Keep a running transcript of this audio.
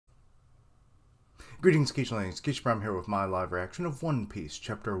Greetings, Keishlings. Keish Prime here with my live reaction of One Piece,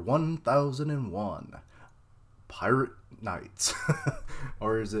 Chapter 1001, Pirate Nights.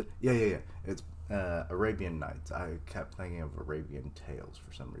 Or is it? Yeah. It's Arabian Nights. I kept thinking of Arabian Tales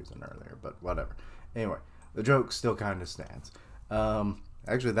for some reason earlier, but whatever. Anyway, the joke still kind of stands.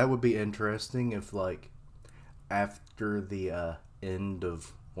 Actually, that would be interesting if, like, after the end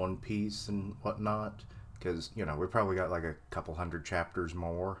of One Piece and whatnot, because, you know, we probably got like a couple hundred chapters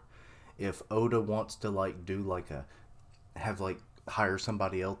more. If Oda wants to like do like hire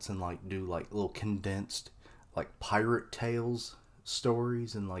somebody else and like do like little condensed like pirate tales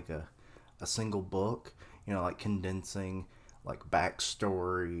stories in like a single book, you know, like condensing like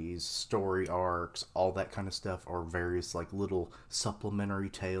backstories, story arcs, all that kind of stuff, or various like little supplementary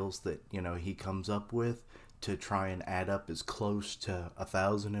tales that, you know, he comes up with to try and add up as close to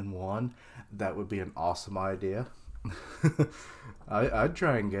 1001, that would be an awesome idea. I'd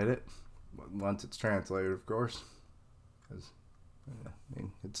try and get it once it's translated, of course. Because, I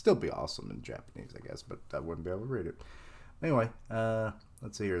mean, it'd still be awesome in Japanese, I guess, but I wouldn't be able to read it. Anyway,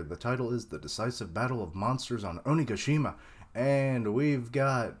 let's see here. The title is The Decisive Battle of Monsters on Onigashima, and we've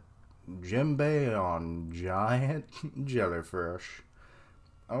got Jinbei on giant jellyfish.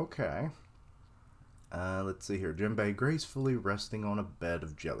 Okay. Let's see here. Jinbei gracefully resting on a bed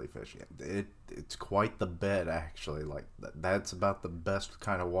of jellyfish. It's quite the bed, actually. Like, that's about the best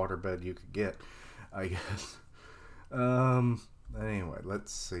kind of waterbed you could get, I guess. Anyway,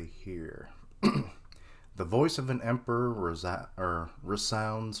 let's see here. The voice of an emperor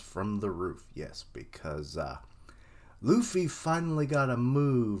resounds from the roof. Yes, because Luffy finally got a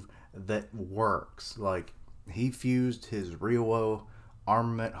move that works. Like, he fused his Ryo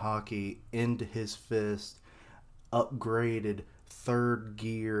armament hockey into his fist, upgraded third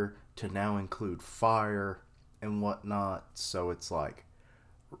gear to now include fire and whatnot. So it's like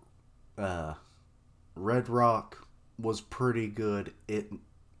Red Rock was pretty good. It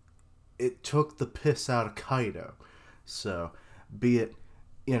took the piss out of Kaido. So be it,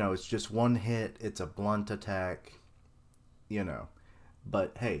 you know, it's just one hit, it's a blunt attack, you know.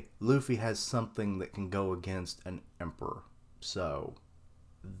 But hey, Luffy has something that can go against an emperor. So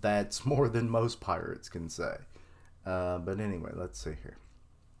that's more than most pirates can say. But anyway, let's see here.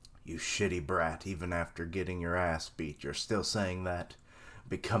 You shitty brat, even after getting your ass beat, you're still saying that?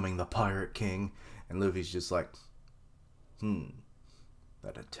 Becoming the Pirate King? And Luffy's just like,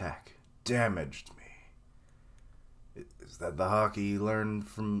 that attack damaged me. Is that the hockey you learned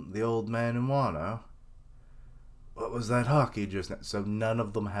from the old man in Wano? What was that hockey just now? So none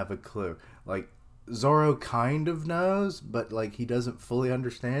of them have a clue. Like, Zoro kind of knows, but like he doesn't fully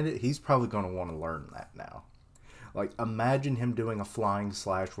understand it. He's probably going to want to learn that now. Like, imagine him doing a flying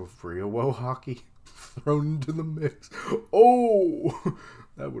slash with Ryo hockey thrown into the mix. Oh,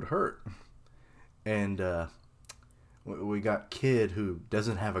 that would hurt. And we got Kid, who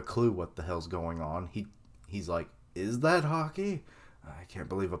doesn't have a clue what the hell's going on. He's like, is that hockey? I can't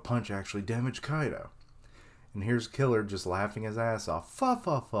believe a punch actually damaged Kaido. And here's Killer just laughing his ass off.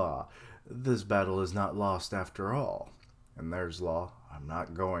 Fa. This battle is not lost after all. And there's Law. I'm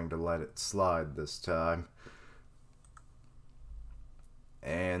not going to let it slide this time.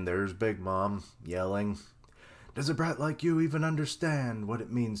 And there's Big Mom yelling, does a brat like you even understand what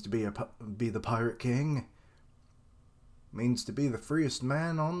it means to be the Pirate King? It means to be the freest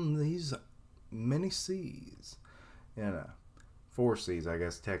man on these many seas. You know, 4 seas, I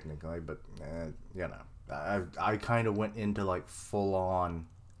guess, technically, but, you know, I kind of went into, like, full-on,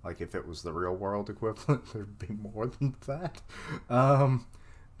 like, if it was the real world equivalent, there'd be more than that.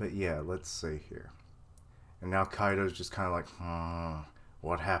 But yeah, let's see here. And now Kaido's just kind of like,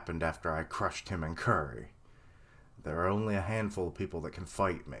 what happened after I crushed him in curry? There are only a handful of people that can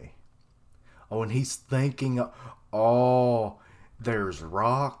fight me. Oh, and he's thinking, oh, there's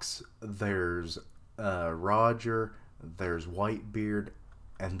Rocks, there's Roger, there's Whitebeard,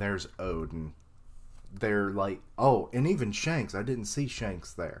 and there's Odin. They're like, oh, and even Shanks. I didn't see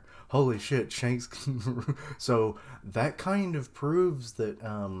Shanks there. Holy shit, Shanks can... So that kind of proves that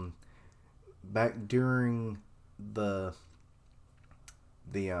back during the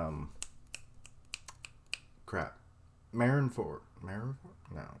Marineford?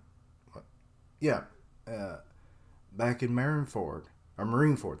 No. What? Yeah. Back in Marineford. Or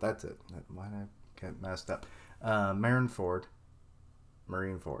Marineford, that's it. Why did I get messed up? Marineford.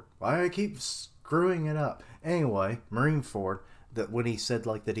 Why I keep screwing it up? Anyway, Marineford, that when he said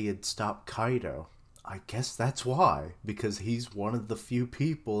like that he had stopped Kaido, I guess that's why, because he's one of the few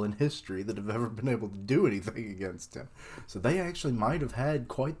people in history that have ever been able to do anything against him. So they actually might have had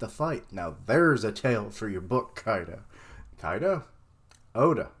quite the fight. Now there's a tale for your book, Kaido.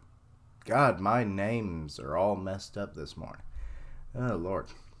 Oda. God, my names are all messed up this morning. Oh, Lord.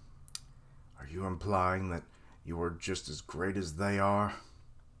 Are you implying that you are just as great as they are?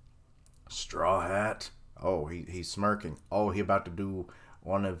 Straw Hat? Oh, he's smirking. Oh, he about to do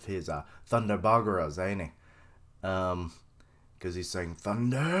one of his Thunder Bagaras, ain't he? Because he's saying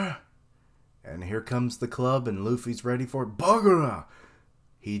Thunder. And here comes the club, and Luffy's ready for it. Bagara!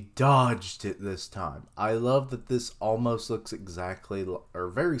 He dodged it this time. I love that this almost looks exactly, or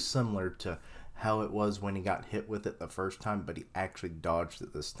very similar to how it was when he got hit with it the first time, but he actually dodged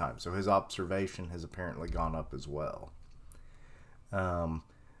it this time. So his observation has apparently gone up as well.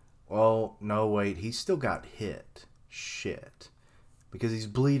 Well, no, wait, he still got hit. Shit. Because he's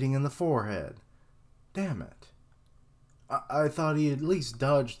bleeding in the forehead. Damn it. I thought he at least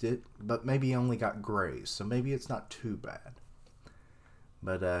dodged it, but maybe he only got grazed, so maybe it's not too bad.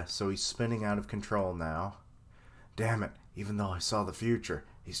 But, so he's spinning out of control now. Damn it, even though I saw the future,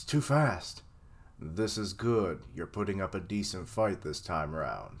 he's too fast. This is good. You're putting up a decent fight this time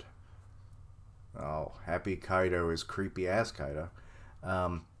around. Oh, happy Kaido is creepy-ass Kaido.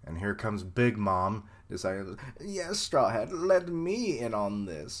 And here comes Big Mom, deciding, yes, Straw Hat, let me in on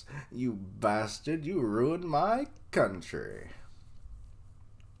this. You bastard, you ruined my country.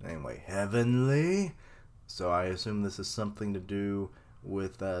 Anyway, Heavenly? So I assume this is something to do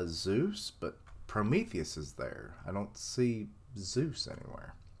with Zeus, but Prometheus is there. I don't see Zeus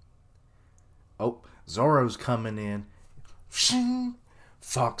anywhere. Oh, Zoro's coming in.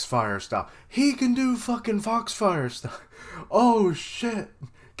 Foxfire style. He can do fucking Foxfire style. Oh shit.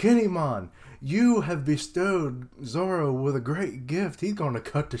 Kinemon, you have bestowed Zoro with a great gift. He's gonna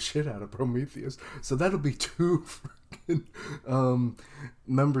cut the shit out of Prometheus. So that'll be two freaking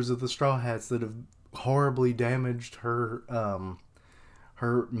members of the Straw Hats that have horribly damaged her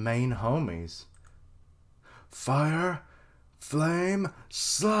her main homies. Fire, flame,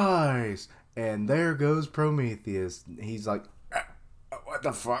 slice. And there goes Prometheus. He's like, what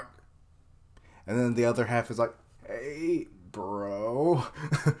the fuck? And then the other half is like, hey, bro.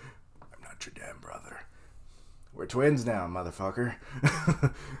 I'm not your damn brother. We're twins now, motherfucker.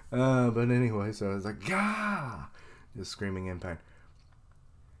 But anyway, so it's like, gah! Just screaming in pain.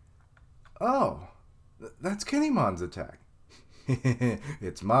 Oh, that's Kinemon's attack.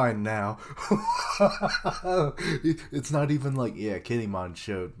 It's mine now. It's not even like, yeah, Kinemon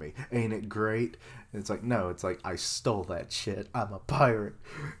showed me. Ain't it great? It's like, no, it's like, I stole that shit. I'm a pirate.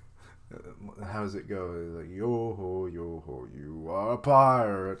 How does it go? It's like, yo-ho, yo-ho, you are a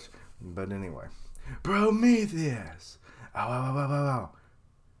pirate. But anyway. Prometheus! Ow, ow, ow, ow, ow, ow.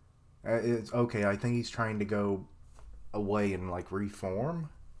 It's okay, I think he's trying to go away and, like, reform?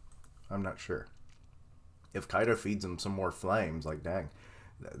 I'm not sure. If Kaido feeds him some more flames, like, dang,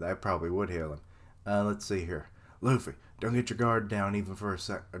 that probably would heal him. Let's see here. Luffy, don't get your guard down even for a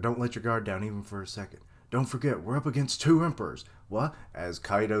sec. Or don't let your guard down even for a second. Don't forget, we're up against two emperors. What? As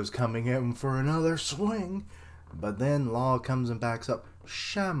Kaido's coming in for another swing. But then Law comes and backs up.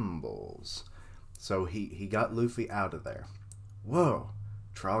 Shambles. So he got Luffy out of there. Whoa.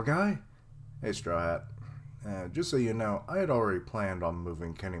 Trial Guy? Hey, Straw Hat. Just so you know, I had already planned on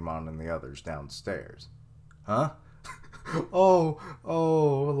moving Kinemon and the others downstairs. Huh? oh,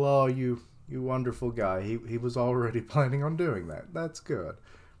 Law, you wonderful guy. He was already planning on doing that. That's good.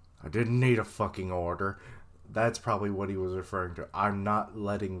 I didn't need a fucking order. That's probably what he was referring to. I'm not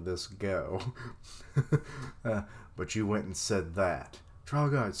letting this go. But you went and said that.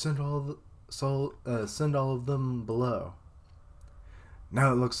 Trial Guide, send all of them below.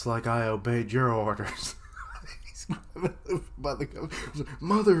 Now it looks like I obeyed your orders.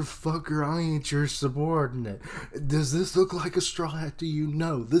 Motherfucker, I ain't your subordinate. Does this look like a straw hat to you?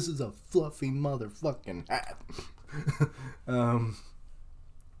 No, this is a fluffy motherfucking hat.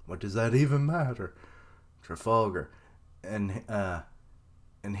 What does that even matter? Trafalgar. And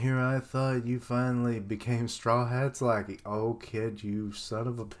here I thought you finally became Straw Hat's lackey. Oh, kid, you son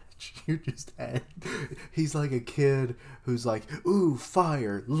of a bitch. You just had... He's like a kid who's like, ooh,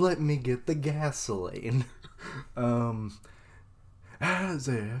 fire, let me get the gasoline. As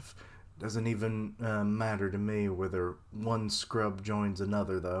if. Doesn't even matter to me whether one scrub joins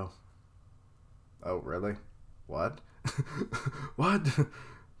another, though. Oh, really? What? What?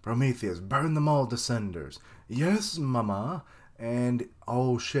 Prometheus, burn them all to cinders. Yes, mama. And,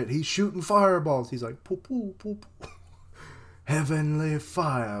 oh shit, he's shooting fireballs. He's like, poo poo poo poo. Heavenly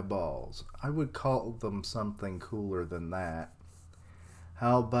fireballs. I would call them something cooler than that.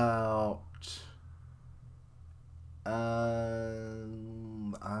 How about... I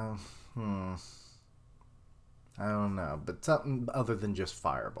don't know, but something other than just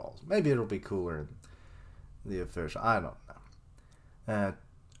fireballs. Maybe it'll be cooler in the official. I don't know.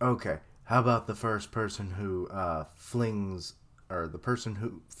 Okay, How about the first person who flings, or the person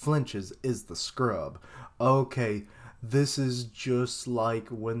who flinches is the scrub? Okay, this is just like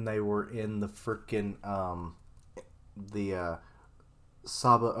when they were in the frickin' the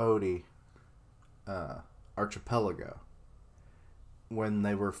Sabaody archipelago, when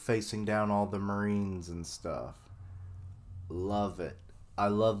they were facing down all the Marines and stuff. Love it. I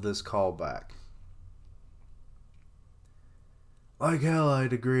love this callback. Like hell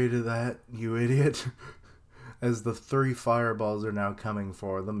I'd agree to that, you idiot. As the 3 fireballs are now coming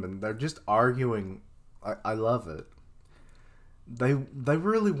for them, and they're just arguing. I love it. They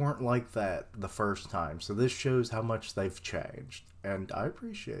really weren't like that the first time, so this shows how much they've changed, and I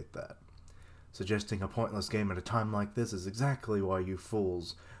appreciate that. Suggesting a pointless game at a time like this is exactly why you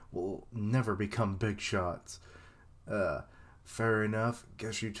fools will never become big shots. Fair enough.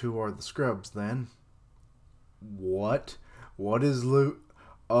 Guess you two are the scrubs then. What? What is Luke?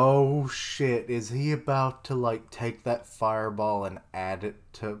 Oh shit, is he about to like take that fireball and add it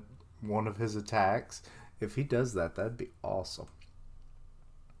to one of his attacks? If he does that, that'd be awesome.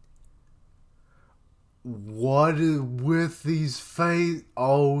 What is with these face?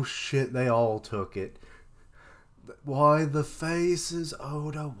 Oh shit, they all took it. Why the faces,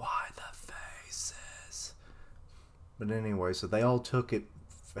 Oda? Why the faces? But anyway, so they all took it,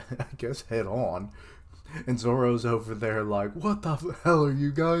 I guess, head on. And Zoro's over there like, what the hell are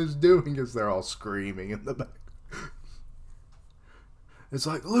you guys doing? As they're all screaming in the back. It's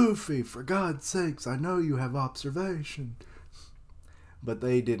like, Luffy, for God's sakes, I know you have observation. But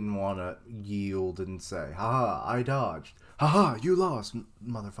they didn't want to yield and say, haha, I dodged. Haha, you lost,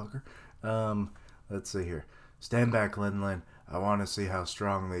 motherfucker. Let's see here. Stand back, Lin Lin. I want to see how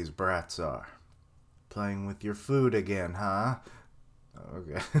strong these brats are. Playing with your food again, huh?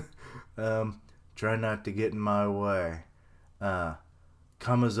 Okay. Try not to get in my way.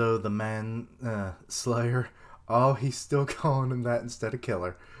 Kamazo the man slayer. Oh, he's still calling him that instead of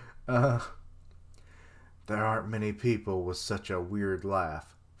killer. There aren't many people with such a weird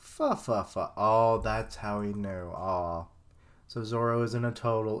laugh. Fa fa fa. Oh, that's how he knew. Oh. So Zoro isn't a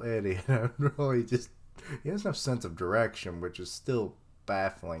total idiot. Really, he has no sense of direction, which is still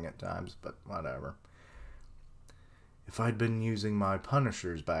baffling at times, but whatever. If I'd been using my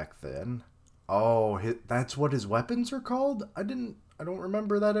punishers back then. Oh, that's what his weapons are called? I don't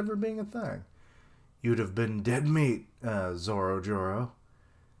remember that ever being a thing. You'd have been dead meat, Zoro Joro.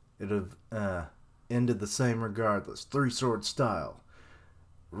 It'd have ended the same regardless. 3-sword style.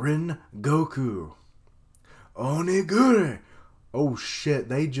 Rin Goku. Onigure. Oh shit,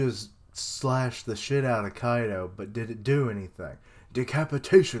 they just slashed the shit out of Kaido, but did it do anything?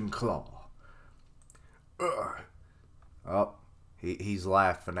 Decapitation claw. Ugh. Oh, he's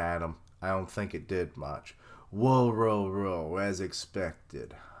laughing at him. I don't think it did much. Whoa, row, as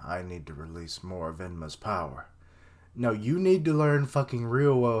expected. I need to release more of Enma's power. No, you need to learn fucking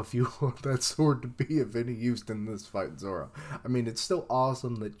real well if you want that sword to be of any use in this fight, Zoro. I mean, it's still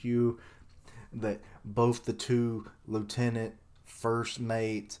awesome that both the 2 lieutenant, first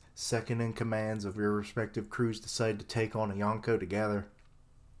mates, second in commands of your respective crews decide to take on a Yonko together.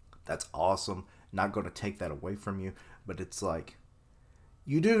 That's awesome. Not going to take that away from you, but it's like,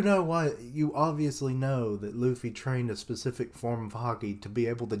 you do know why. You obviously know that Luffy trained a specific form of Haki to be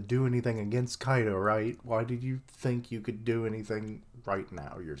able to do anything against Kaido, right? Why did you think you could do anything right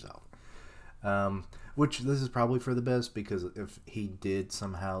now yourself? Which this is probably for the best, because if he did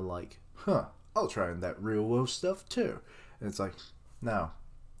somehow like, I'll try that real world stuff too. And it's like, no.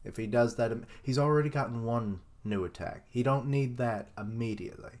 If he does that, he's already gotten 1 new attack. He don't need that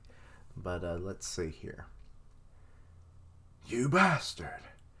immediately. But let's see here. You bastard.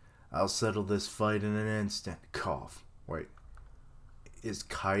 I'll settle this fight in an instant. Cough. Wait. Is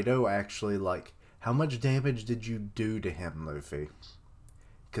Kaido actually like... How much damage did you do to him, Luffy?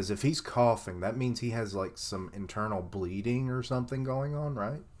 Because if he's coughing, that means he has like some internal bleeding or something going on,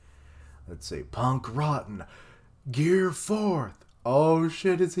 right? Let's see. Punk Rotten. Gear forth. Oh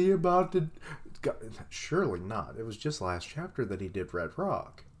shit, is he about to... Surely not. It was just last chapter that he did Red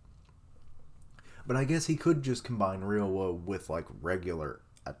Rock. But I guess he could just combine Real Woe with like regular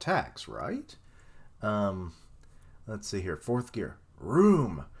attacks, right? Let's see here. 4th gear.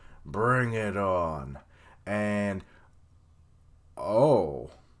 Room. Bring it on. And oh,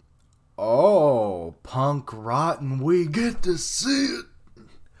 Punk Rotten, we get to see it.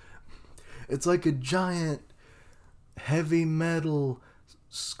 It's like a giant heavy metal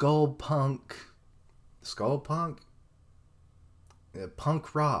punk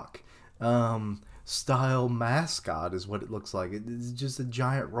rock style mascot is what it looks like. It's just a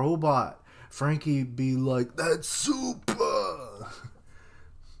giant robot. Frankie be like, that's super.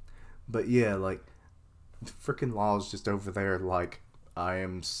 But yeah, like, freaking Law's just over there like, I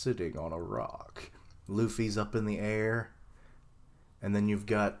am sitting on a rock. Luffy's up in the air. And then you've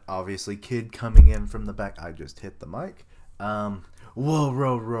got, obviously, Kid coming in from the back. I just hit the mic. Whoa,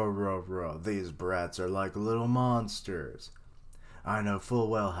 row. These brats are like little monsters. I know full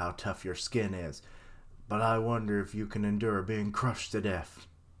well how tough your skin is, but I wonder if you can endure being crushed to death.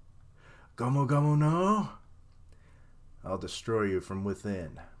 Gomu no? I'll destroy you from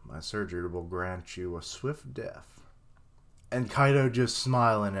within. My surgery will grant you a swift death. And Kaido just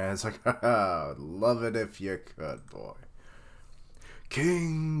smiling and it's like, haha, love it if you could, boy.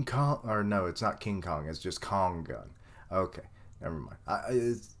 King Kong, or no, it's not King Kong, it's just Kong Gun. Okay, never mind.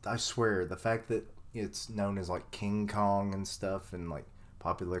 I swear, the fact that it's known as like King Kong and stuff in like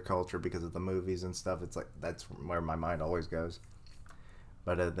popular culture because of the movies and stuff, it's like, that's where my mind always goes.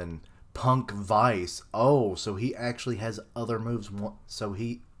 But then Punk Vice, oh, so he actually has other moves, so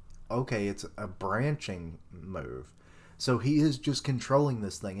okay, it's a branching move. So he is just controlling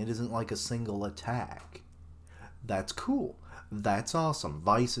this thing, it isn't like a single attack. That's cool. That's awesome.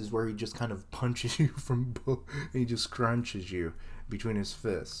 Vice is where he just kind of punches you from both. He just crunches you between his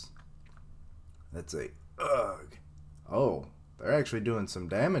fists. That's a ugh. Oh, they're actually doing some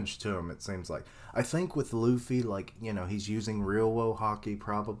damage to him, it seems like. I think with Luffy, like, you know, he's using real woe hockey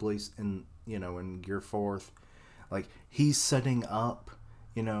probably in, you know, in Gear 4th. Like, he's setting up,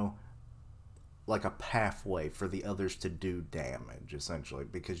 you know, like a pathway for the others to do damage, essentially,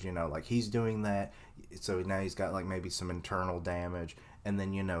 because, you know, like, he's doing that, so now he's got like maybe some internal damage, and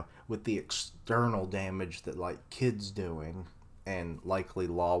then, you know, with the external damage that like Kid's doing, and likely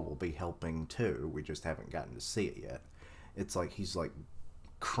Law will be helping too, we just haven't gotten to see it yet, it's like he's like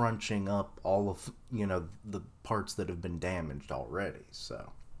crunching up all of, you know, the parts that have been damaged already,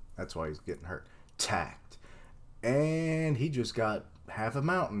 so that's why he's getting hurt. Tact, and he just got half a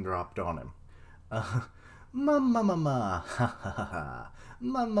mountain dropped on him. Ma, ha ha ha,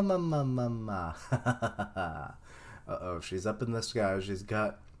 ma, uh-oh, she's up in the sky,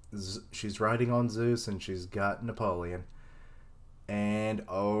 she's riding on Zeus, and she's got Napoleon, and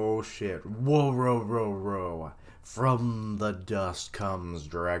oh shit, whoa, row, from the dust comes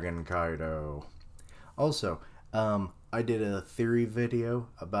Dragon Kaido. Also, I did a theory video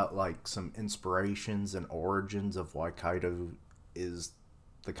about like some inspirations and origins of why Kaido is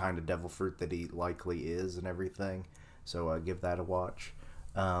the kind of devil fruit that he likely is and everything, so give that a watch.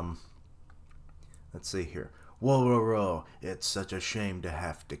 Let's see here. Whoa, it's such a shame to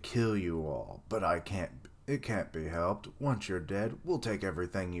have to kill you all, but it can't be helped. Once you're dead, we'll take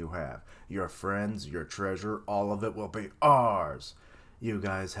everything you have. Your friends, your treasure, all of it will be ours. You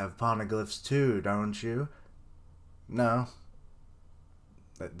guys have poneglyphs too, don't you? No.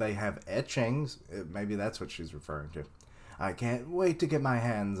 They have etchings. Maybe that's what she's referring to. I can't wait to get my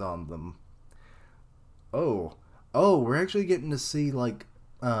hands on them. Oh, we're actually getting to see like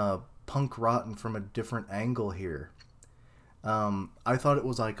Punk Rotten from a different angle here. I thought it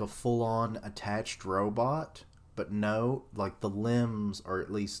was like a full-on attached robot, but no, like the limbs, or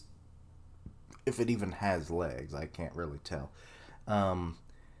at least if it even has legs, I can't really tell.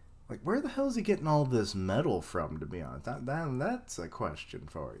 Like, where the hell is he getting all this metal from, to be honest? That's a question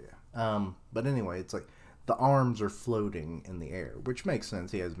for you. But anyway, it's like the arms are floating in the air, which makes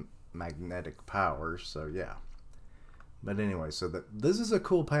sense. He has magnetic powers, so yeah. But anyway, so this is a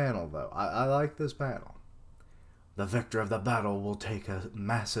cool panel, though. I like this panel. The victor of the battle will take a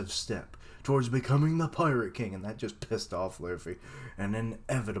massive step towards becoming the Pirate King, and that just pissed off Luffy. An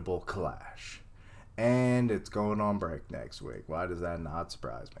inevitable clash. And it's going on break next week. Why does that not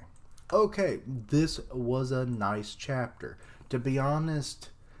surprise me? Okay, this was a nice chapter. To be honest,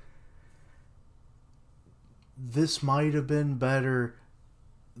 this might have been better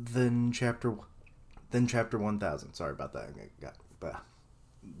than chapter 1000. Sorry about that.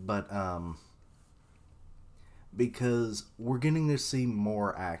 But because we're getting to see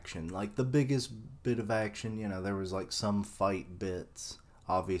more action. Like, the biggest bit of action, you know, there was like some fight bits,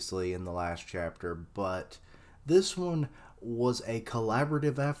 obviously, in the last chapter, but this one was a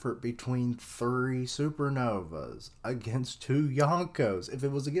collaborative effort between 3 Supernovas against 2 Yonkos. If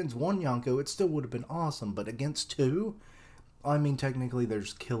it was against 1 Yonko, it still would have been awesome, but against 2? I mean, technically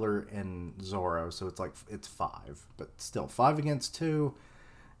there's Killer and Zoro, so it's like, it's 5, but still, 5 against 2,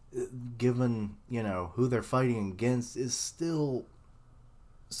 given, you know, who they're fighting against, is still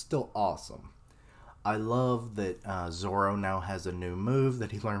awesome. I love that Zoro now has a new move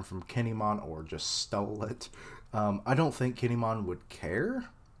that he learned from Kinemon, or just stole it. I don't think Kinemon would care,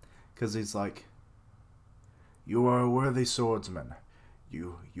 because he's like, you are a worthy swordsman.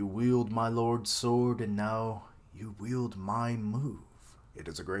 You wield my lord's sword, and now you wield my move. It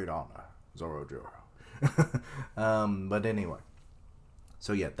is a great honor, Zoro Joro. But anyway.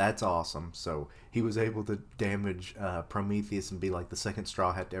 So yeah, that's awesome. So he was able to damage Prometheus and be like the second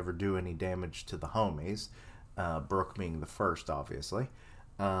Straw Hat to ever do any damage to the homies. Brooke being the first, obviously.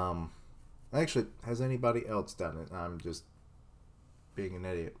 Actually, has anybody else done it? I'm just being an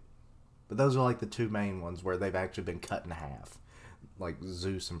idiot. But those are like the two main ones where they've actually been cut in half. Like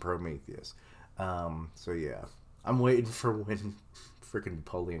Zeus and Prometheus. So yeah. I'm waiting for when freaking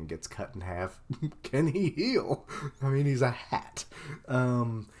Napoleon gets cut in half. Can he heal? I mean, he's a hat.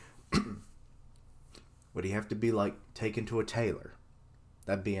 Would he have to be like taken to a tailor?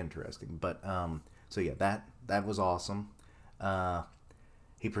 That'd be interesting. But so yeah, that was awesome.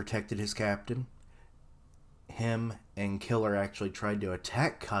 He protected his captain. Him and Killer actually tried to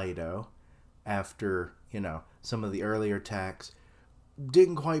attack Kaido after, some of the earlier attacks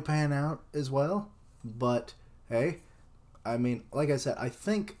didn't quite pan out as well. But hey, I mean, like I said, I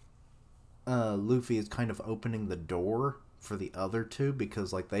think Luffy is kind of opening the door for the other two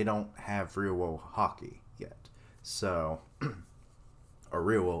because, like, they don't have real world hockey yet. So, or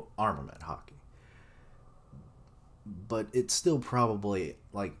real world armament hockey. But it's still probably,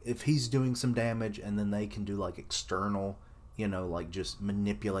 like, if he's doing some damage and then they can do, like, external, like just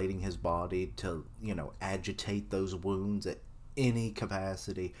manipulating his body to, agitate those wounds at any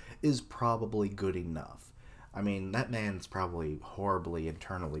capacity is probably good enough. I mean, that man's probably horribly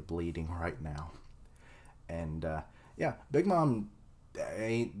internally bleeding right now. And, yeah, Big Mom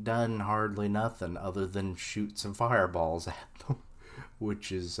ain't done hardly nothing other than shoot some fireballs at them.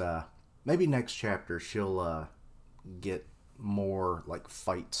 Which is, maybe next chapter she'll, get more, like,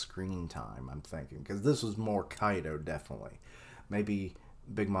 fight screen time, I'm thinking. Because this was more Kaido, definitely. Maybe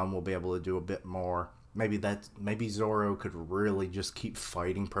Big Mom will be able to do a bit more. Maybe Zoro could really just keep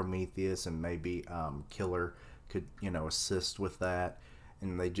fighting Prometheus, and maybe Killer could, assist with that,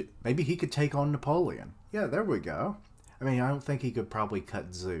 and maybe he could take on Napoleon. Yeah, there we go. I mean, I don't think he could probably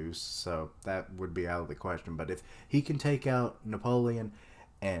cut Zeus, so that would be out of the question. But if he can take out Napoleon,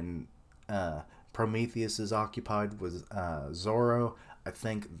 and Prometheus is occupied with Zoro, I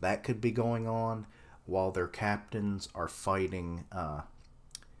think that could be going on while their captains are fighting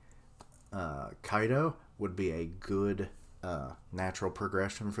Kaido. Would be a good natural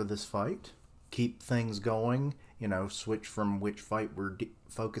progression for this fight. Keep things going, switch from which fight we're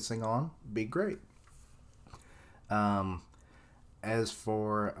focusing on. Be great. As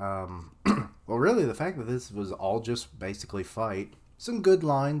for, well, really, the fact that this was all just basically fight, some good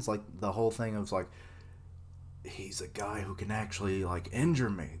lines, like the whole thing of, like, he's a guy who can actually, like, injure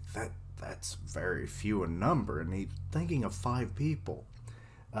me. That's very few in number, and he's thinking of 5 people.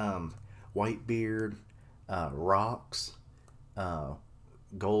 Whitebeard, Rocks,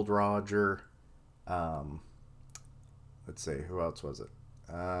 Gold Roger, let's see, who else was it?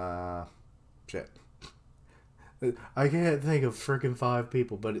 Shit. I can't think of freaking 5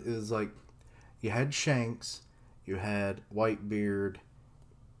 people, but it was like, you had Shanks, you had Whitebeard,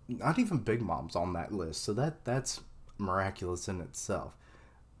 not even Big Mom's on that list, so that's miraculous in itself.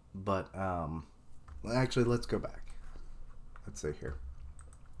 But, actually, let's go back. Let's see here.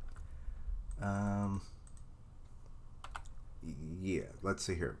 Yeah, let's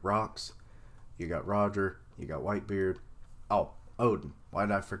see here. Rocks, you got Roger, you got Whitebeard. Oh, Odin. Why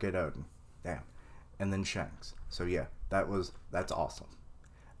did I forget Odin? Damn. And then Shanks. So yeah, that's awesome.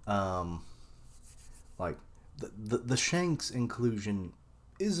 Like the Shanks inclusion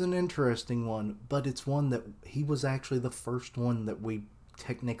is an interesting one, but it's one that he was actually the first one that we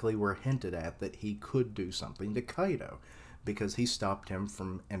technically were hinted at that he could do something to Kaido, because he stopped him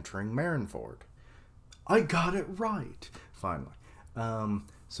from entering Marineford. I got it right, finally.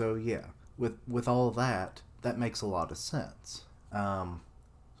 So yeah, with all that makes a lot of sense. So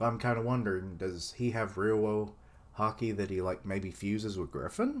I'm kind of wondering, does he have real hockey that he, like, maybe fuses with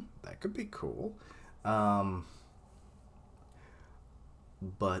Griffin? That could be cool. But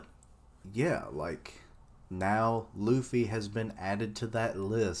yeah, like, now Luffy has been added to that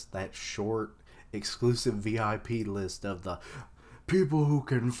list, that short exclusive VIP list of the people who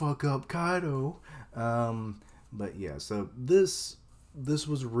can fuck up Kaido. But yeah, so this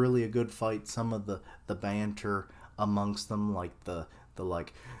was really a good fight. Some of the banter amongst them, like the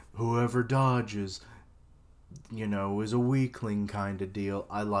like, whoever dodges, is a weakling kind of deal.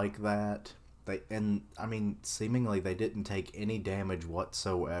 I like that. Seemingly they didn't take any damage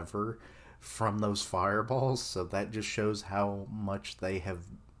whatsoever from those fireballs, so that just shows how much they have,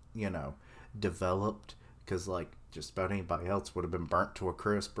 developed, because, like, just about anybody else would have been burnt to a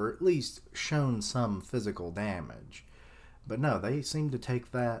crisp, or at least shown some physical damage. But no, they seem to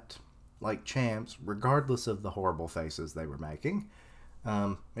take that like champs, regardless of the horrible faces they were making.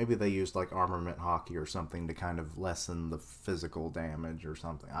 Maybe they used like armament hockey or something to kind of lessen the physical damage or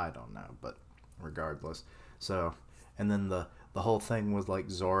something. I don't know, but regardless. So, and then the whole thing was like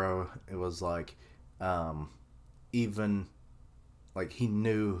Zoro. It was like, even like he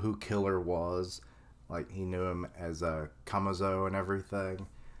knew who Killer was. Like he knew him as a Kamazo and everything,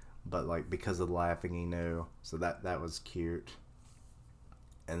 but like because of the laughing he knew. So that was cute.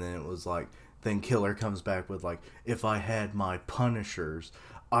 And then it was like, then Killer comes back with like, if I had my Punishers,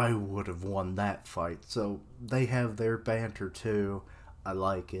 I would have won that fight. So they have their banter too. I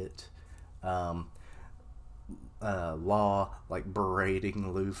like it. Um, Law like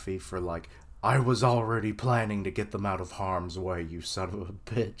berating Luffy for like, I was already planning to get them out of harm's way, you son of a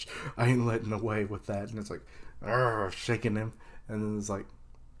bitch. I ain't letting away with that. And it's like, shaking him. And then it's like,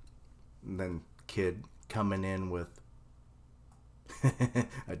 and then Kid coming in with,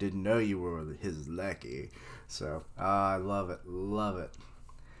 I didn't know you were his lackey. So, I love it. Love it.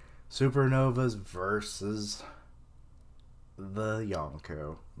 Supernovas versus the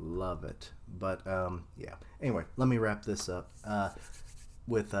Yonko. Love it. But, yeah. Anyway, let me wrap this up.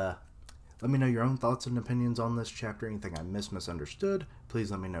 Let me know your own thoughts and opinions on this chapter. Anything I misunderstood,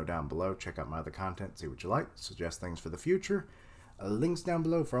 please let me know down below. Check out my other content, see what you like, suggest things for the future. Links down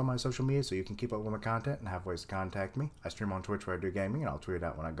below for all my social media so you can keep up with my content and have ways to contact me. I stream on Twitch where I do gaming, and I'll tweet it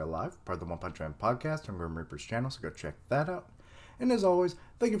out when I go live. Part of the One Punch Man podcast on Grim Reaper's channel, so go check that out. And as always,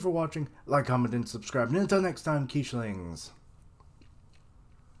 thank you for watching. Like, comment, and subscribe. And until next time, Quiche-lings.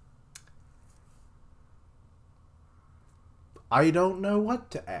 I don't know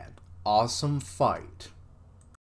what to add. Awesome fight.